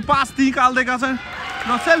निकै राम्रो पास निकाल्दैका छन्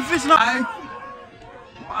र सेल्फिस राई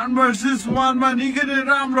 1 versus 1 मा निकै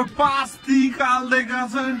राम्रो पास निकाल्दैका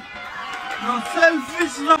छन् र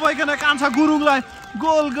सेल्फिस नभइकन कान्छा गुरुङलाई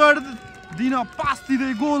गोल दिन पास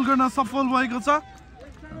दिँदै गोल गर्न सफल भएको छ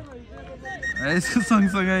यसको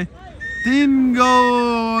सँगसँगै 3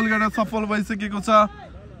 गोल गर्न सफल भइसकेको छ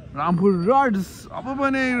रामपुर रेड्स अब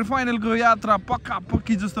पनि फाइनलको यात्रा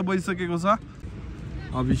पक्की जस्तो भइसकेको छ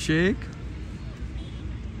अभिषेक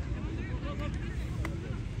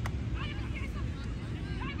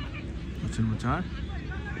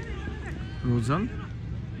रोजल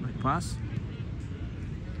पास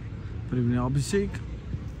फेरि पनि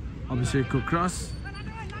अभिषेकको क्रस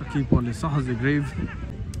किपरले सहजै ग्रेभ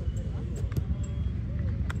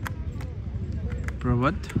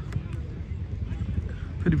प्रभत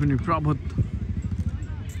फेरि पनि Prabath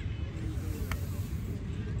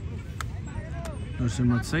Jersey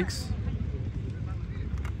number 6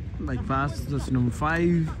 like pass Jersey number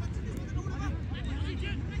 5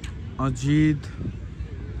 Ajit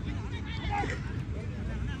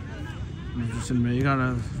Jersey number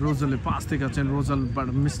 11 रोजलले pass दिएका छन् रोजलबाट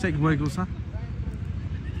मिस्टेक भएको छ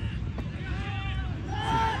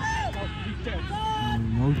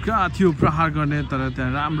मौका थियो प्रहार गर्ने तर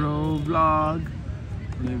त्यहाँ राम्रो ब्लक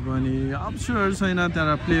पनि अप्सन छैन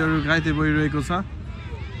त्यहाँ प्लेयर घाइते भइरहेको छ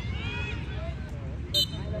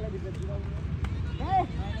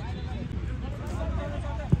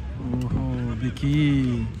ओहो बिकी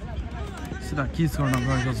सिधा किस गर्न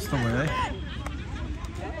गएको जस्तो भयो है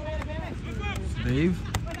देव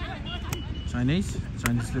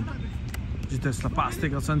चाइनिजले जितेशलाई पास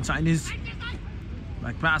दिएका छन् चाइनिज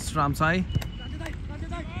ब्याक पास रामसाई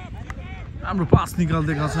राम्रो पास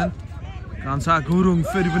निकाल्दैका छन् कान्छा गुरुङ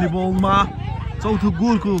फेरि पनि बलमा चौथो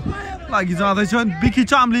गोलको लागि जाँदैछन् बिकी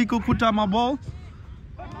चाम्लीको खुट्टामा बल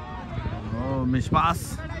मिस पास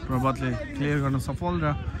प्रभातले क्लियर गर्न सफल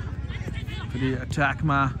र फेरि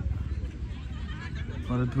अट्याकमा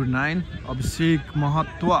भरतपुर 9 अभिषेक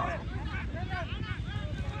महत्व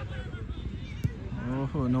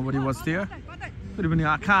ओहो nobody was there फेरि पनि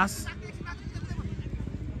आकाश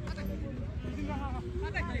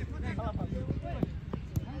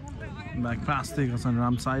ब्याक पास दिएका छन्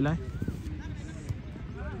रामसाईलाई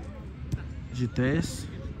Jitesh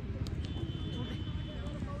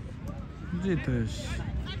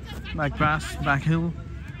back pass back hill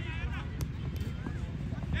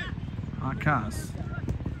Akash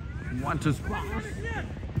want to pass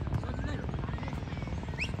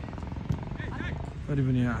very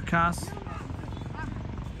good Akash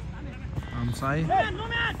Ramsai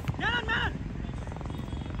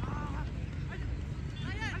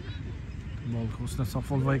ball खोस्न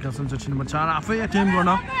सफल भएका छन् जर्सी नम्बर 4 आफै अटेम्प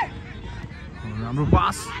गर्न राम्रो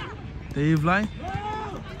पास देवलाई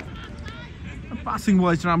पासिङ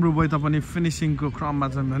वाइज राम्रो भए तापनि फिनिसिङको क्रममा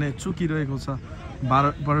चाहिँ भने चुकिरहेको छ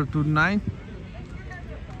भरतपुर 9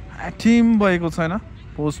 टिम भएको छैन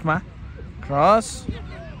पोस्टमा क्रस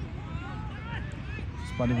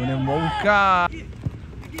पनि भने मौका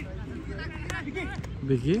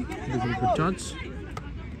बिकीको टच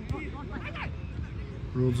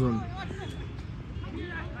रोजन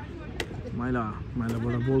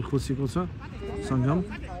माइलाबाट बल खोसेको छ सङ्गम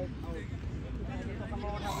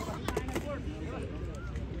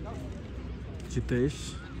जितेश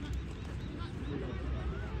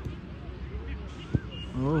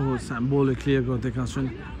ओहो स्याम्बोले क्लियर गर्दैका छन्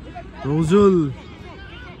रोजुल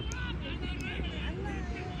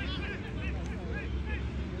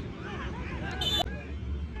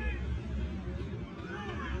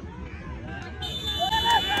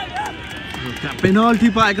पेनल्टी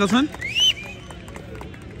पाएका छन्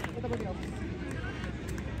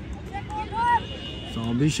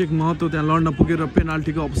अभिषेक महतो त्यहाँ लड्न पुगेर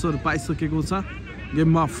पेनाल्टीको अवसर पाइसकेको छ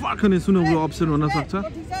गेममा फर्कने सुनौलो अवसर हुन सक्छ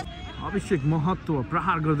अभिषेक महतो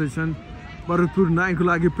प्रहार गर्दैछन् भरतपुर 9 को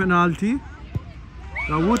लागि पेनाल्टी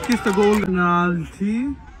र would kiss the goal penalty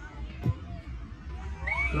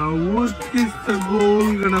र वुड किस द गोल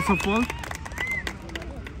गर्न सफल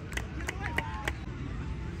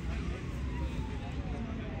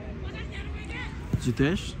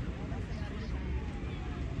जितेश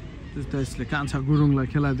त्यसले कान्छा गुरुङलाई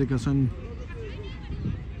खेलाइदिएका छन्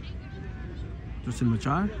जर्सी नम्बर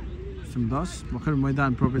 4 जर्सी नम्बर 10 भर्खर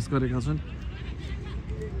मैदान प्रवेश गरेका छन्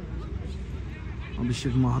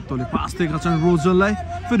अभिषेक महतोले पास दिएका छन् रोजललाई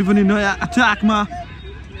फेरि पनि नयाँ अट्याकमा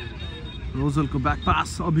रोजलको ब्याक पास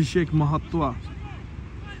अभिषेक महत्व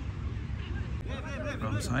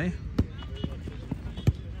रामसाई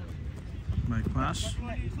ब्याक पास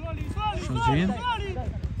सजिन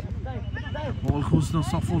बल खोज्न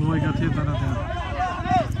सफल भएका थिए तर त्यहाँ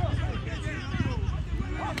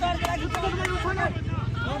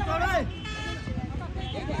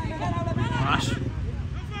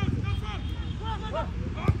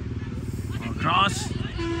क्रस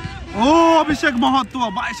ओ अभिषेक महत्व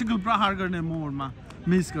बाइसिकल प्रहार गर्ने मोडमा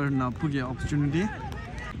मिस गर्न पुगे अपर्च्युनिटी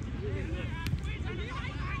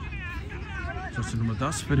जर्सी नम्बर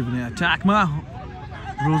 10 फेरि पनि अट्याकमा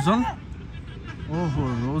रोजल ओहो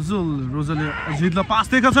रोजलले अजितलाई पास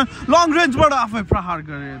दिएका छन् लङ रेन्जबाट आफै प्रहार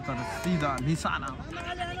गरे तर सिधा निशाना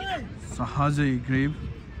सहजै ग्रेभ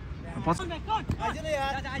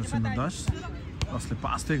जर्सी नम्बर 10 जसले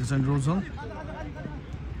पास दिएका छन् रोजल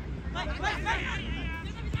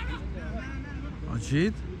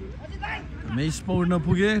अजित मेस पौड्न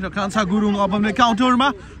पुगे र कान्छा गुरुङ अब काउन्टरमा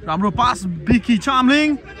राम्रो पास बिकी चामलिङ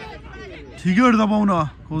ठिगर दबाउन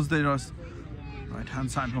खोज्दै रस राइट ह्यान्ड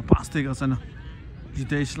साइडमा पास दिएका छन्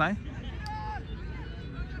जितेशलाई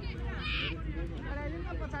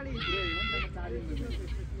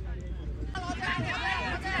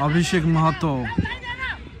अभिषेक महतो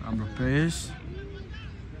राम्रो पेस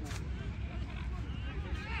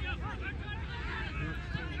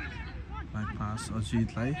ब्याक पास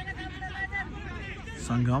अजितलाई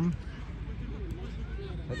सङ्गम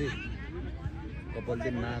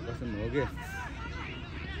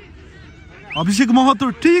अभिषेक महतो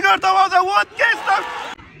टिगर दबाउँछ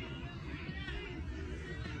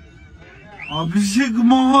अभिषेक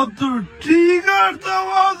महतो टिगर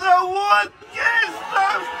दबाउँछ गोल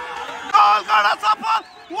गर्न सफल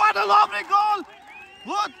what a lovely goal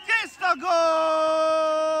what is the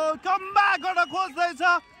goal comeback गर्न खोज्दैछ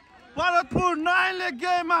भरतपुर 9 ले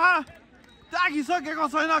गेममा तागिसकेको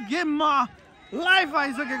छैन गेममा लाइफ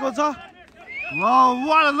आइसकेको छ Wow,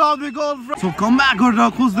 what a lovely goal. So comeback गरेर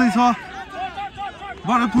खोज्दैछ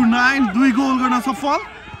भरतपुर 9 2 गोल गर्न सफल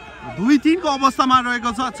 2-3 को अवस्थामा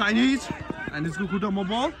रहेको छ चाइनिजको खुट्टामा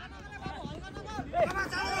बल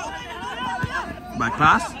back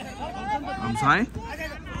pass Amsai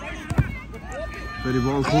फेरि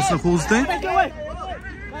बल खोज्दै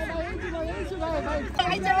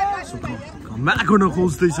so comeback गर्न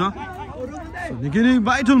खोज्दैछ so निकै नै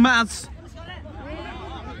vital match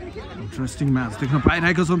interesting match देख्न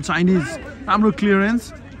पाइरहेको छौं चाइनिज राम्रो क्लियरेन्स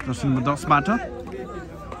दर्शन 10 बाट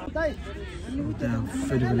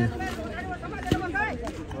फेरि पनि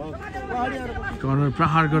कर्नर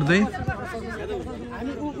प्रहार गर्दै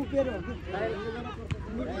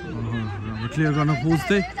क्लियर गर्न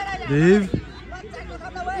खोज्दै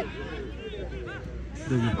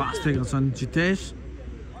देवले पास दिएका छन् जितेश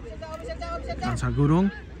कान्छा गुरुङ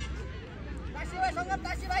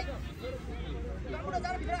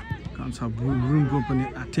कान्छा गुरुङको पनि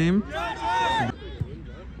अटेम्प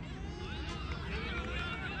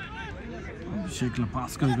अभिषेकलाई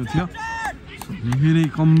पास गरेको थियो निकै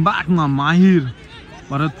कमब्याकमा माहिर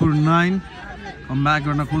भरतपुर 9 कमब्याक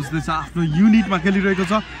गर्न खोज्दैछ आफ्नो युनिटमा खेलिरहेको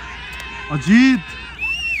छ अजित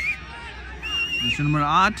नम्बर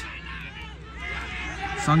 8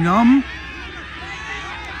 संगम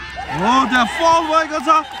त्यहाँ फल भएको छ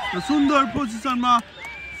सुन्दर पोजिसनमा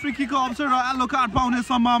फ्री किकको अवसर र येलो कार्ड पाउने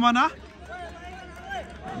सम्भावना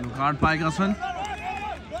येलो कार्ड पाएका छन्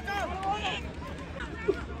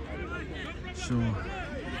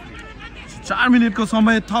 4 मिनेटको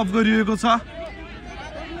समय थप गरिएको छ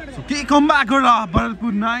के कमब्याक गरेर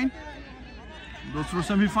भरतपुर 9 दोस्रो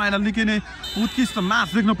सेमिफाइनल निकै नै उत्कृष्ट म्याच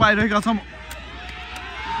देख्न पाइरहेका छौं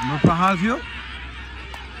हाम्रो प्रहार थियो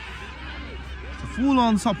फुल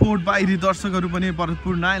अन सपोर्ट बाहिरी दर्शकहरू पनि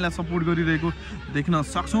भरतपुर 9 लाई सपोर्ट गरिरहेको देख्न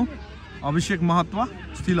सक्छौं अभिषेक महत्व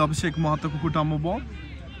स्टिल अभिषेक महत्वको खुट्टामा बल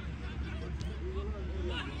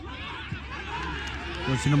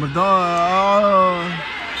जर्सी नम्बर 10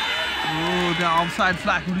 त्यहाँ अफसाइड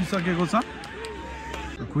फ्ल्याग उडिसकेको छ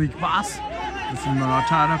quick pass Jersey number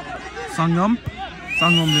 18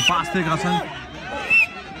 संगमले pass दिएका छन्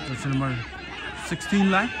जर्सी नम्बर 16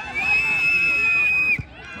 लाई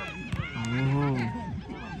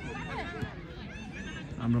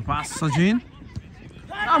हाम्रो पास सजिन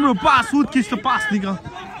हाम्रो पास उत्कृष्ट पास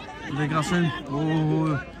दिएका छन्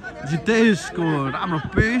जितेशको राम्रो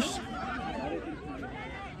पेस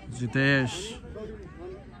जितेश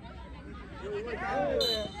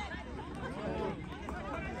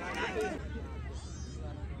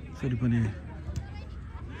फेरि पनि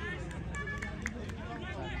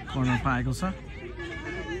कर्नर पाएको छ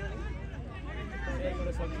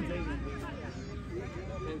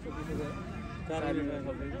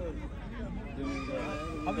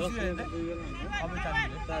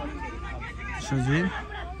सजिन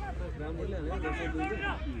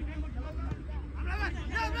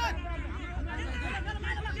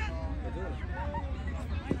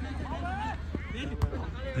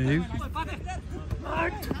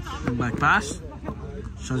back pass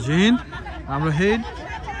सजिन हाम्रो हेड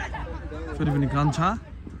फेरि पनि कान्छा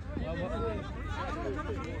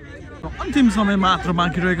अन्तिम समय मात्र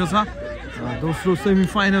बाँकी रहेको छ दोस्रो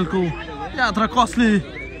सेमिफाइनलको यात्रा कसले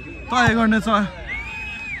तय गर्नेछ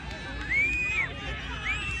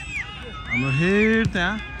हाम्रो हेड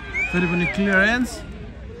त्यहाँ फेरि पनि क्लियरेन्स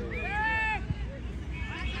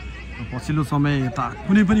पछिल्लो समय यता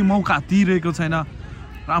कुनै पनि मौका दिइरहेको छैन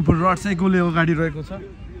रामपुर रड्स एक गोलले अगाडि रहेको छ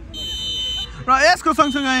र यसको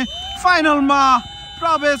सँगसँगै फाइनलमा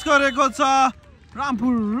प्रवेश गरेको छ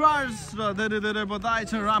रामपुर रड्स र धेरै धेरै बधाई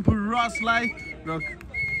छ रामपुर रड्सलाई र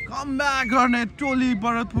कमब्याक गर्ने टोली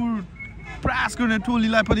भरतपुर प्रयास गर्ने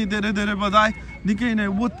टोलीलाई पनि धेरै धेरै बधाई निकै नै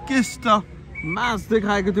उत्कृष्ट म्याच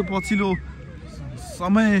देखाएको थियो पछिल्लो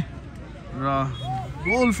समय र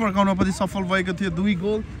गोल फर्काउन पनि सफल भएको थियो 2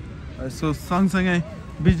 गोल सो सँगसँगै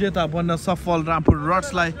विजेता बन्न सफल रामपुर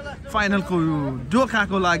रड्सलाई फाइनलको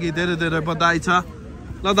ढोकाको लागि धेरै धेरै बधाई छ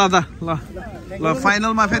ल दादा ल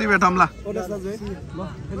फाइनलमा फेरि भेटौँ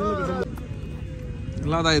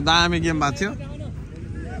ल दाइ दामी गेम भएको थियो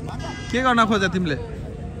के गर्न खोज्या तिमीले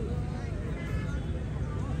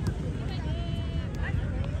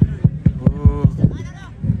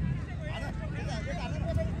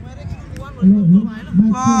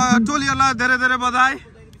टोलीहरूलाई धेरै धेरै बधाई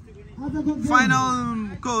फाइनल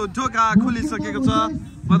को ढोका खुलिसकेको छ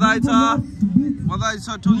बधाई छ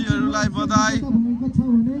टोलीहरूलाई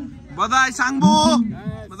बधाई साङ्बो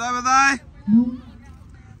बधाई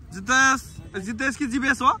जितेश कि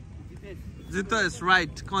जिबेश हो जितेश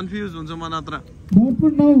राइट कन्फ्युज हुन्छ म नत्र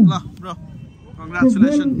ल bro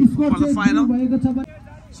congratulation for the final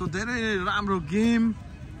so धेरै राम्रो गेम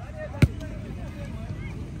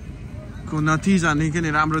को नतिजा निकै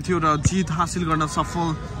नै राम्रो थियो र जित हासिल गर्न सफल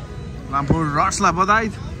रामपुर रड्सलाई बधाई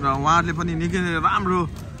र उहाँहरूले पनि निकै नै राम्रो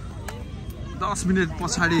 10 मिनेट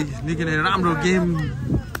पछाडि निकै नै राम्रो गेम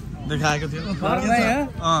देखाएको थियो।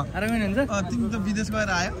 तिमी त विदेश गएर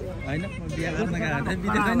आयो होइन?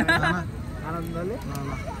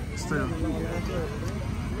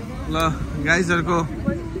 ल गाइजहरूको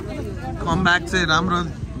कमब्याक चाहिँ राम्रो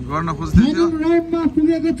गर्न खोज्दै थियो।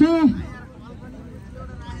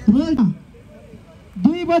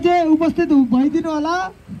 2 बजे उपस्थित भइदिनु होला।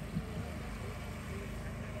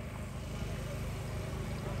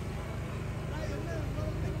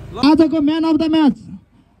 आजको man of the match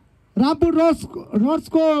Rampur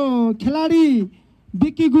रड्सको खेलाडी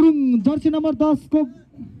बिक्की गुरुङ, जर्सी नम्बर 10 को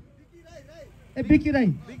बिक्की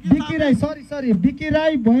राई सरी बिक्की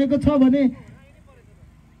राई भएको छ भने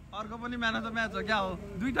अर्को पनि म्यान अफ द म्याच हो क्या हो?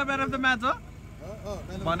 दुईटा म्यान अफ द म्याच हो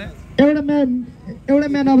भने एउटा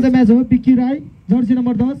म्यान अफ द म्याच हो बिक्की राई, जर्सी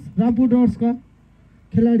नम्बर 10 रामपुर रड्सका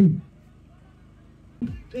खेलाडी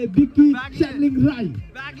बिक्की च्यालिङ राई,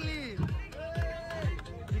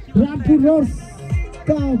 रामपुर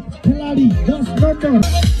रड्सका खेलाडी 10 नम्बर।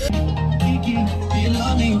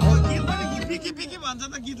 बिकी भन्छ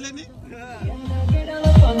त गीतले नि।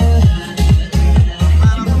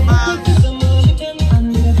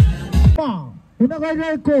 हुन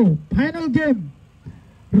गइरहेको final game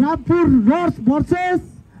Rampur rods versus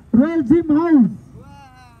royal gym house.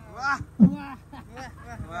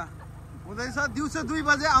 हुँदैछ दिउँसो 2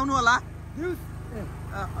 बजे आउनु होला।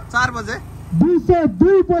 4 बजे दिउँसो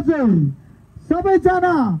 2 बजे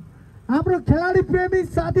सबैजना हाम्रो खेलाडी प्रेमी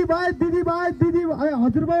साथीभाइ दिदीभाइ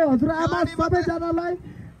हजुरभाइ हजुरआमा सबैजनालाई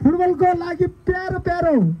फुटबलको लागि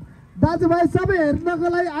प्यारो दाजुभाइ सबै हेर्नको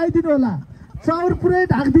लागि आइदिनु होला। चाउर पुरै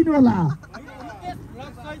ढाकिदिनु होला।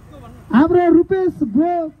 हाम्रो रुपेश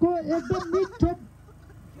ब्रोको एकदम मिठो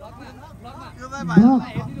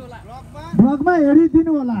भ्लगमा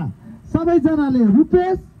हेरिदिनु होला सबैजनाले।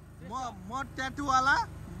 रुपेश म ट्याटु वाला,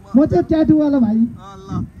 म चाहिँ ट्याटु वाला भाइ।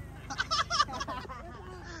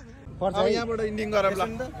 यहाँबाट इन्डिङ गरौँ ल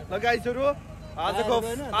गाइजहरु।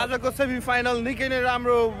 आजको सेमिफाइनल निकै नै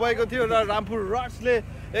राम्रो भएको थियो र रामपुर रड्सले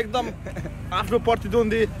एकदम आफ्नो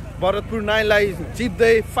प्रतिद्वन्दी भरतपुर 9 लाई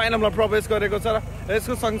जित्दै फाइनलमा प्रवेश गरेको छ। र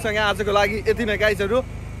यसको सँगसँगै आजको लागि यति नै गाइजहरु।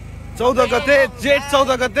 14 गते जेठ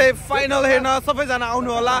 14 गते फाइनल हेर्न सबैजना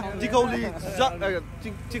आउनु होला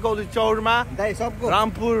चिकौली चौरमा।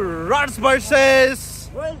 Rampur rods versus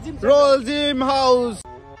royal gym house.